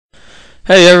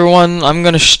Hey everyone,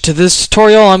 to this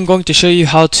tutorial I'm going to show you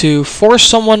how to force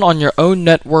someone on your own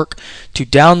network to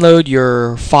download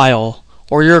your file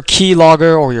or your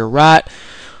keylogger or your rat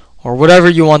or whatever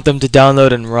you want them to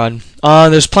download and run.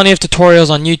 There's plenty of tutorials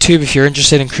on YouTube if you're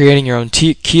interested in creating your own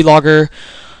keylogger.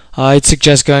 I'd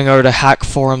suggest going over to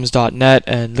hackforums.net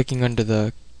and looking under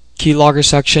the keylogger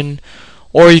section,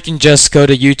 or you can just go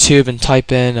to YouTube and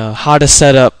type in how to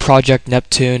set up Project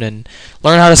Neptune and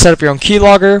learn how to set up your own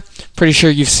keylogger. Pretty sure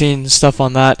you've seen stuff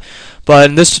on that. But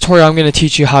in this tutorial I'm going to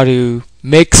teach you how to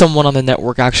make someone on the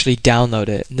network actually download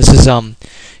it. And this is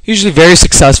usually very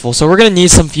successful. So we're going to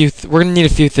need a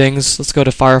few things. Let's go to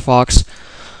Firefox.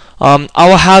 I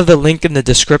will have the link in the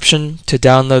description to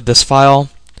download this file.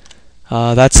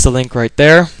 That's the link right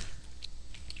there.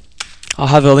 I'll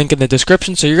have the link in the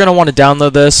description, so you're going to want to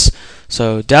download this.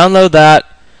 So download that.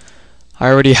 I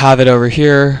already have it over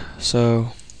here,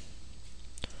 so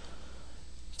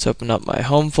let's open up my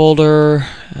home folder,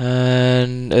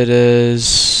 and it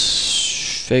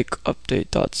is fake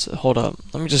update. Hold up,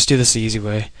 let me just do this the easy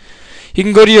way. You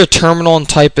can go to your terminal and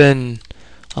type in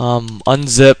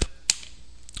unzip,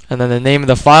 and then the name of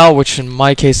the file, which in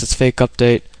my case is fake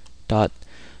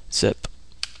update.zip.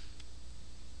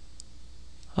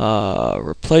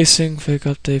 Replacing fake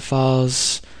update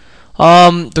files.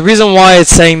 The reason why it's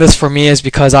saying this for me is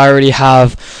because I already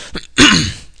have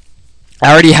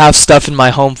stuff in my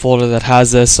home folder that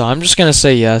has this, so I'm just gonna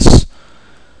say yes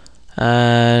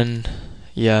and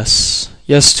yes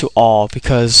to all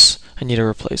because I need to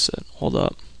replace it. Hold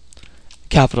up,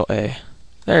 capital A.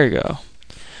 There you go.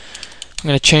 I'm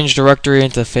gonna change directory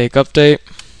into fake update.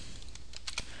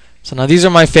 So now these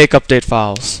are my fake update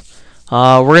files.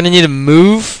 We're going to need to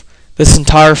move this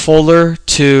entire folder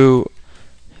to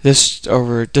this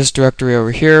directory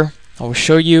over here. I will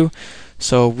show you.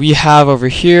 So we have over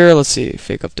here, let's see,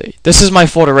 fake update. This is my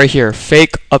folder right here,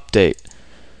 fake update.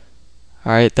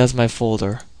 Alright, that's my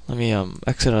folder. Let me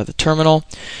exit out of the terminal.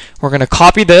 We're going to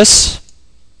copy this,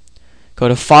 go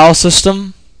to File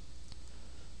System,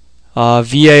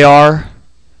 VAR,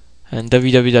 and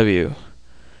www.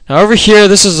 Now over here,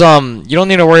 this is you don't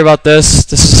need to worry about this.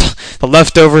 This is the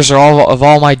leftovers are of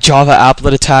all my Java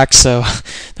applet attacks, so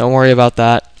don't worry about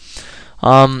that.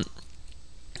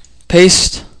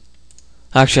 Paste.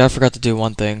 Actually, I forgot to do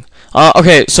one thing.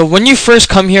 Okay, so when you first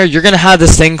come here, you're gonna have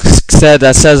this thing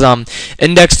that says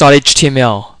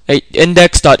index.html.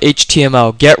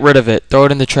 Index.html. Get rid of it. Throw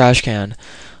it in the trash can.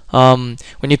 When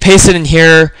you paste it in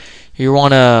here, you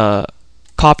wanna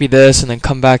copy this and then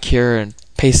come back here and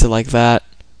paste it like that.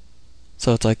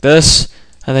 So it's like this,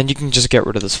 and then you can just get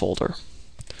rid of this folder.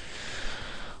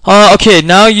 Okay,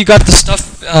 now you got the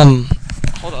stuff.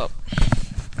 Hold up.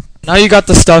 Now you got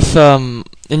the stuff in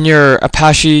your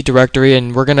Apache directory,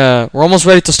 and we're almost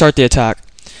ready to start the attack.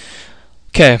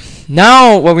 Okay,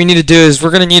 now what we need to do is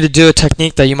we're gonna need to do a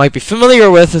technique that you might be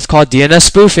familiar with. It's called DNS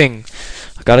spoofing.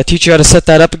 I gotta teach you how to set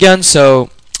that up again.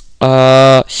 So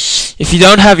if you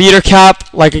don't have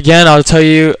EtherCap, like again, I'll tell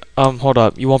you. Hold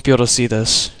up, you won't be able to see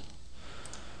this.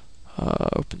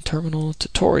 Open terminal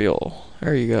tutorial.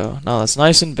 There you go. Now that's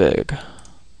nice and big.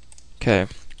 Okay.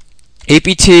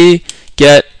 apt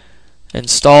get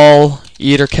install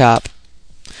EtherCap,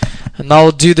 and that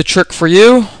will do the trick for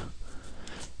you.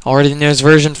 Already the newest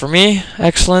version for me.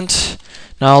 Excellent.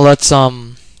 Now let's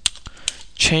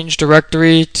change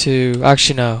directory to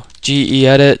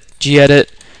gedit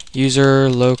user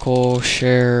local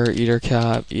share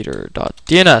ethercap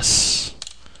ether.dns.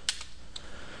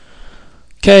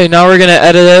 Okay, now we're going to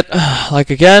edit it.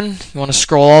 Like again, you want to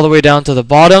scroll all the way down to the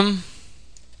bottom.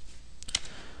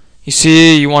 You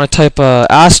see, you want to type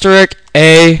asterisk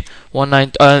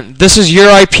A19. This is your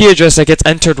IP address that gets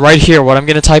entered right here, what I'm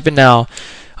going to type in now.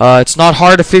 It's not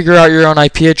hard to figure out your own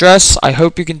IP address. I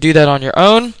hope you can do that on your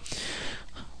own.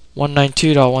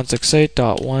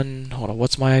 192.168.1. Hold on,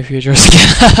 what's my IP address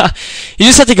again? You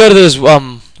just have to go to this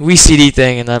WCD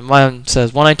thing, and then mine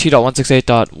says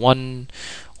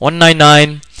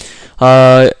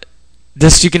 192.168.199.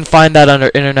 This you can find that under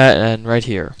internet and right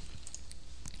here.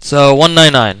 So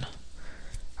 199.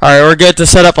 Alright, we're good to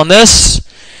set up on this.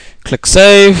 Click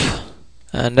save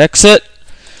and exit.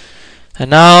 And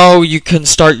now you can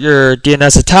start your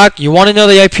DNS attack. You want to know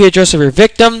the IP address of your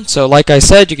victim. So like I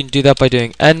said, you can do that by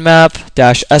doing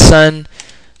nmap-sn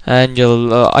and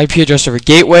your IP address of your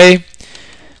gateway.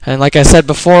 And like I said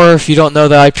before, if you don't know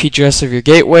the IP address of your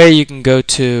gateway, you can go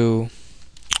to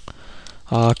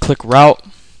click route,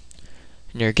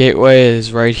 and your gateway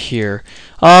is right here.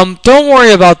 Don't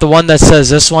worry about the one that says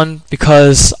this one,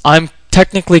 because I'm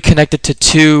technically connected to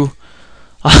two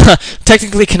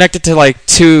technically connected to like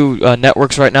two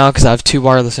networks right now because I have two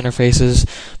wireless interfaces,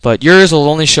 but yours will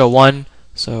only show one.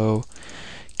 So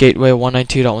gateway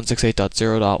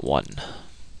 192.168.0.1.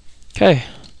 Okay,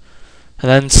 and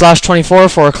then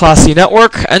 /24 for a Class C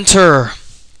network. Enter.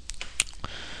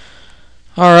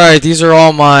 Alright, these are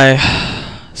all my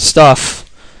stuff.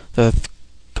 The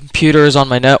computers on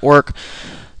my network.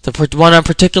 The one I'm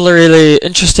particularly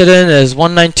interested in is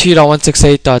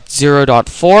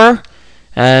 192.168.0.4,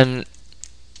 and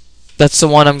that's the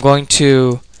one I'm going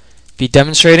to be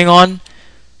demonstrating on.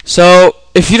 So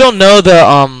if you don't know the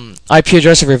IP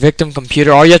address of your victim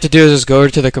computer, all you have to do is just go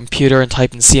to the computer and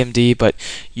type in CMD,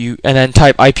 and then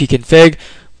type ipconfig.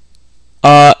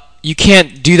 You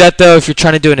can't do that though if you're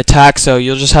trying to do an attack, so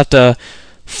you'll just have to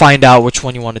find out which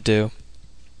one you want to do.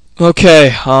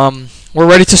 Okay, we're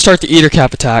ready to start the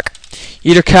ettercap attack.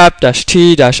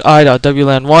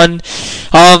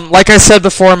 ettercap-t-i.wlan1. Like I said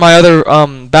before in my other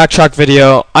backtrack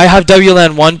video, I have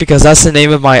WLAN1 because that's the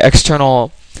name of my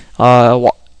external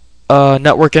network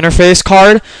interface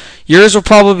card. Yours will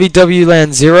probably be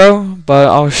WLAN0, but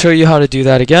I'll show you how to do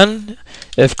that again.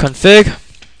 If config,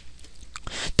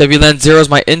 WLAN0 is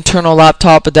my internal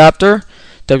laptop adapter.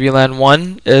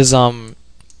 WLAN1 is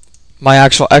my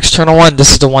actual external one.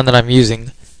 This is the one that I'm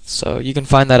using, so you can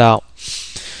find that out.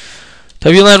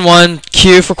 WLAN1,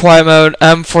 Q for quiet mode,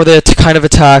 M for the kind of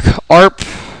attack, ARP,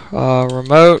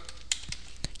 remote,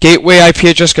 gateway IP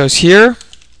address goes here,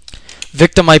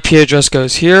 victim IP address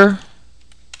goes here,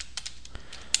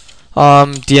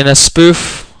 DNS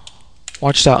spoof,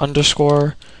 watch that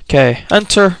underscore. Okay,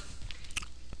 enter.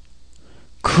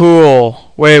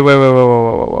 Cool. Wait.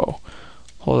 Hold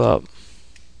up.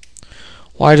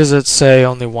 Why does it say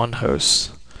only one host?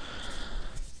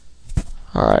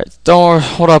 Alright,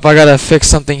 hold up, I gotta fix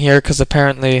something here because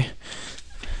apparently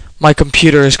my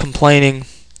computer is complaining.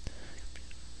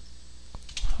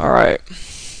 Alright.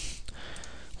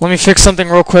 Let me fix something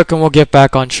real quick and we'll get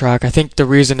back on track. I think the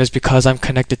reason is because I'm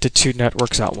connected to two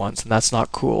networks at once, and that's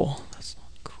not cool.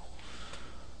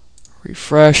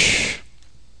 Refresh.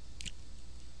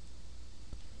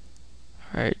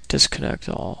 Alright, disconnect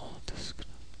all.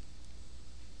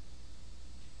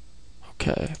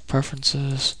 Okay,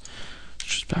 preferences.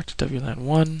 Just back to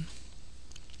WLAN1.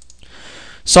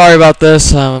 Sorry about this.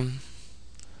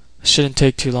 Shouldn't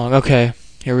take too long. Okay,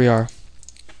 here we are.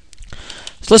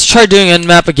 So let's try doing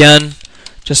nmap again,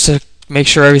 just to make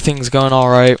sure everything's going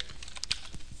alright.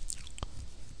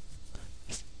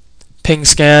 Ping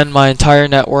scan my entire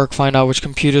network, find out which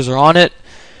computers are on it,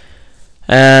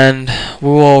 and we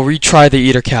will retry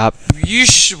the ettercap.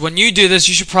 When you do this,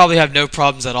 you should probably have no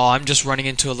problems at all. I'm just running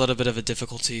into a little bit of a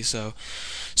difficulty, so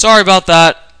sorry about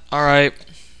that. Alright,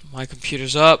 my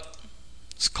computer's up.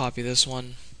 Let's copy this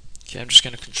one. Okay, I'm just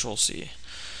going to Control-C.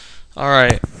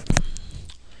 Alright,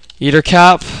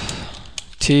 ettercap,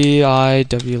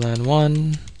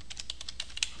 TI-WLAN1,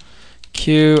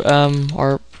 Q, M,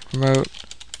 ARP, remote.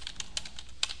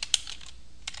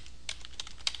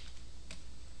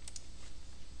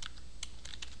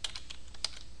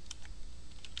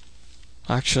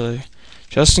 Actually,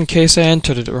 just in case I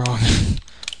entered it wrong.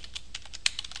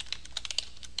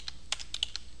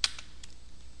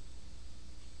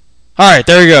 Alright,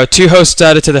 there we go. 2 hosts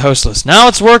added to the host list. Now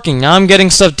it's working. Now I'm getting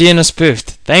stuff DNS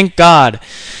spoofed. Thank God.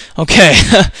 Okay.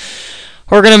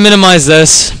 We're going to minimize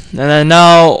this. And then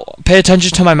now, pay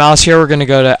attention to my mouse here. We're going to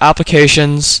go to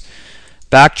Applications,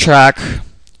 Backtrack,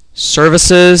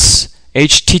 Services,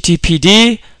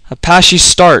 HTTPD, Apache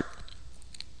Start.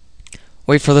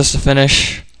 Wait for this to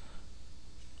finish.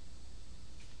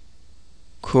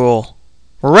 Cool.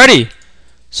 We're ready.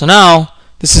 So now,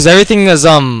 this is everything as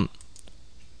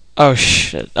oh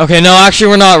shit. Okay, no, actually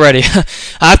we're not ready.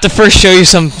 I have to first show you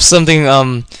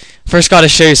something. First gotta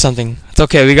show you something. It's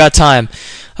okay, we got time.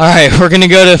 Alright, we're gonna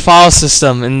go to file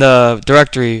system in the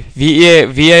directory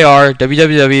var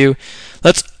www.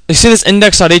 You see this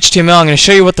index.html? I'm gonna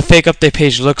show you what the fake update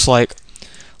page looks like.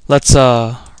 Let's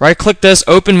right click this,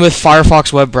 open with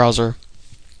Firefox web browser.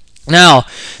 Now,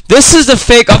 this is the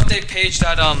fake update page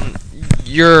that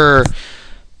your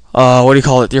what do you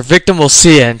call it? Your victim will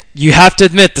see, and you have to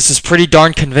admit this is pretty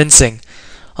darn convincing.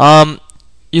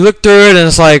 You look through it and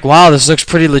it's like, wow, this looks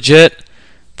pretty legit,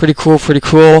 pretty cool.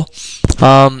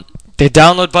 The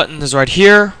download button is right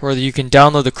here, where you can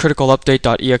download the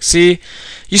criticalupdate.exe.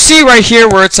 You see right here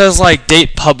where it says like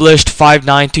date published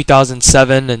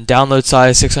 5/9/2007 and download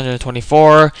size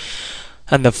 624,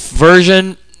 and the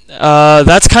version.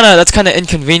 That's kind of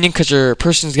inconvenient because your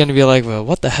person's gonna be like, well,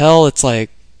 what the hell? It's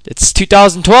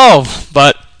 2012,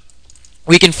 but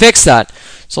we can fix that.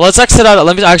 So let's exit out.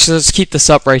 Let's keep this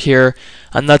up right here,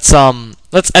 and let's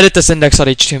let's edit this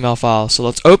index.html file. So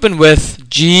let's open with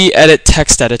gedit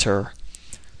text editor.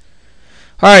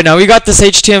 Alright, now we got this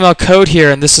HTML code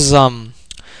here, and this is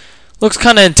looks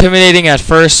kind of intimidating at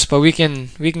first, but we can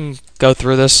go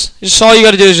through this. Just all you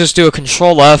got to do is just do a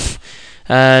Control F,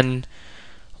 and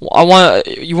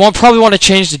you probably want to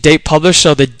change the date published.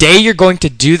 So the day you're going to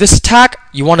do this attack,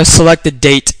 you want to select the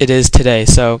date it is today.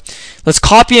 So let's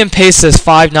copy and paste this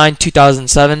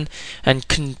 5/9/2007 and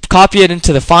copy it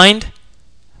into the find.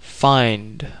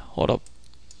 Hold up.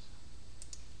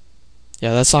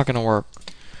 Yeah, that's not gonna work.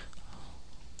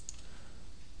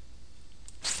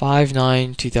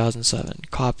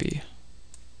 5/9/2007. Copy.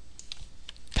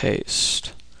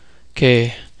 Paste.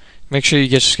 Okay. Make sure you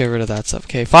just get rid of that stuff.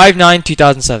 Okay.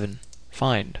 5/9/2007.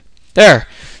 Find. There.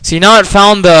 See, now it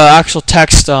found the actual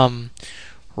text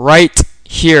right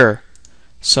here.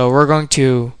 So we're going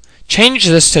to change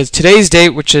this to today's date,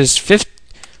 which is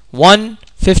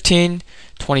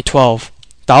 1/15/2012.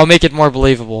 That'll make it more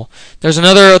believable. There's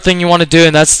another thing you want to do,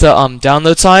 and that's the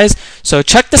download size. So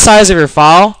check the size of your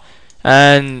file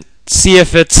and see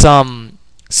if it's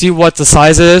see what the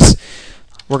size is.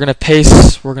 We're gonna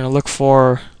paste. We're gonna look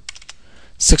for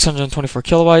 624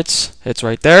 kilobytes. It's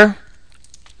right there.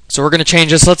 So we're gonna change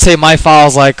this. Let's say my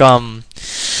file's like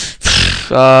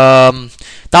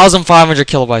 1,500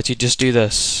 kilobytes. You just do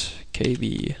this.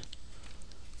 KB.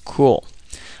 Cool.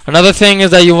 Another thing is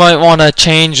that you might want to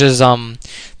change is the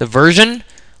version.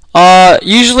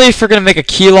 Usually, if you're gonna make a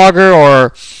keylogger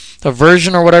or a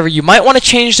version or whatever, you might want to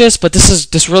change this, but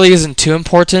this really isn't too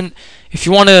important. If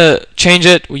you want to change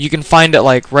it, you can find it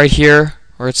like right here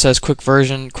where it says quick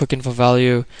version, quick info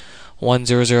value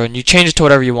 100, and you change it to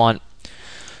whatever you want.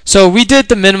 So we did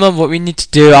the minimum what we need to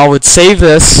do. I would save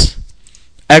this,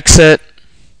 exit,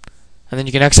 and then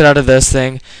you can exit out of this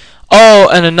thing. Oh,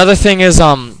 and another thing is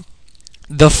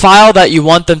the file that you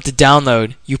want them to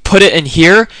download, you put it in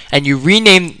here and you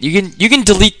rename. You can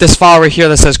delete this file right here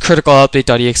that says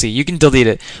criticalupdate.exe. You can delete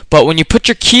it, but when you put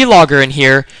your keylogger in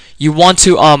here, you want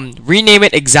to rename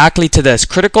it exactly to this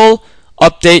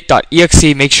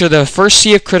criticalupdate.exe. Make sure the first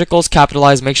C of critical is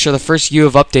capitalized. Make sure the first U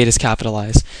of update is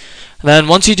capitalized. And then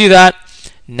once you do that,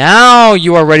 now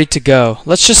you are ready to go.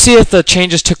 Let's just see if the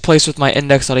changes took place with my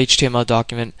index.html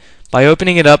document by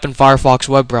opening it up in Firefox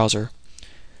web browser.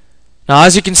 Now,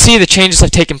 as you can see, the changes have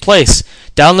taken place.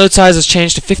 Download size has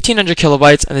changed to 1,500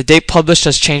 kilobytes, and the date published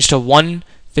has changed to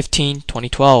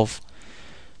 1/15/2012.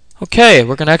 Okay,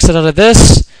 we're going to exit out of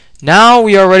this. Now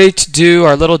we are ready to do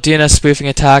our little DNS spoofing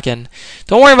attack, and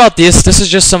don't worry about this. This is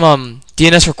just some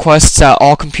DNS requests that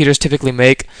all computers typically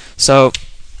make. So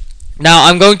now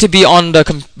I'm going to be on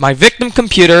my victim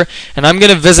computer, and I'm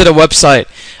going to visit a website,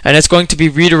 and it's going to be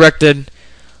redirected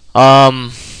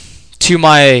to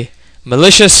my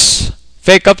malicious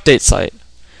fake update site.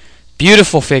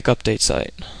 Beautiful fake update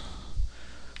site.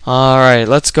 Alright,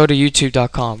 let's go to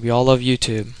youtube.com. We all love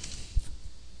YouTube.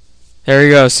 There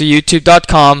you go. See,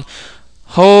 youtube.com.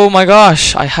 Oh my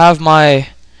gosh, I have my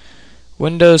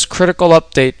Windows critical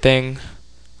update thing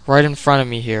right in front of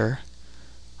me here.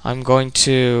 I'm going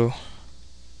to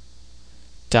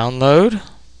download.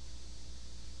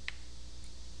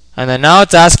 And then now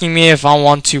it's asking me if I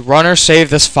want to run or save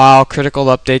this file,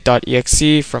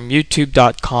 criticalupdate.exe from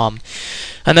youtube.com.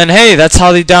 And then, hey, that's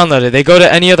how they download it. They go to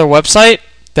any other website,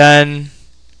 they'll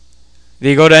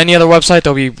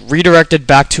be redirected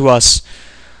back to us.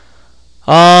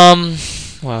 Well,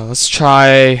 let's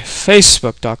try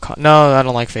facebook.com. No, I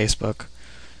don't like Facebook.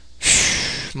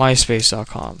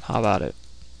 myspace.com. How about it?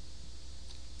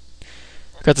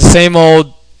 Got the same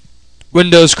old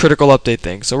Windows critical update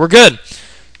thing. So we're good.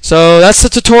 So that's the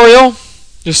tutorial.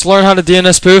 Just learn how to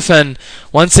DNS spoof, and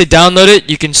once they download it,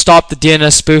 you can stop the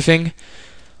DNS spoofing.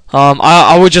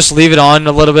 I would just leave it on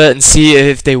a little bit and see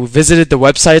if they visited the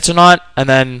websites or not, and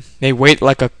then they wait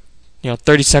like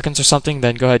 30 seconds or something,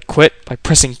 then go ahead quit by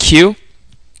pressing Q,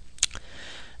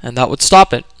 and that would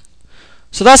stop it.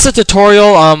 So that's the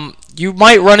tutorial. You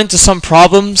might run into some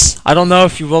problems. I don't know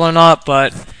if you will or not,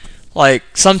 but like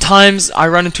sometimes I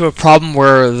run into a problem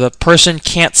where the person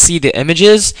can't see the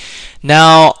images.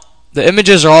 Now the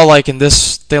images are all like in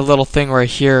this little thing right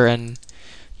here, and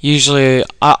usually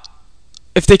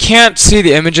if they can't see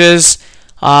the images,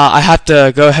 I have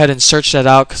to go ahead and search that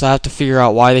out because I have to figure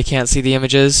out why they can't see the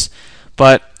images.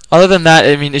 But other than that,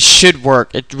 I mean, it should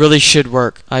work. It really should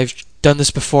work. I've done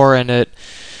this before, and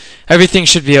everything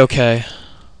should be okay.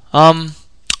 Yeah,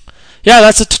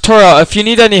 that's a tutorial. If you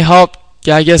need any help,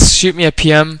 yeah, I guess shoot me a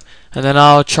PM, and then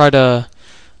I will try to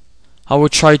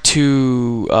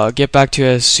get back to you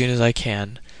as soon as I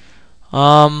can.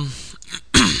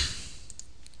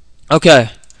 Okay.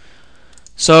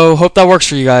 So hope that works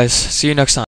for you guys. See you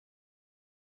next time.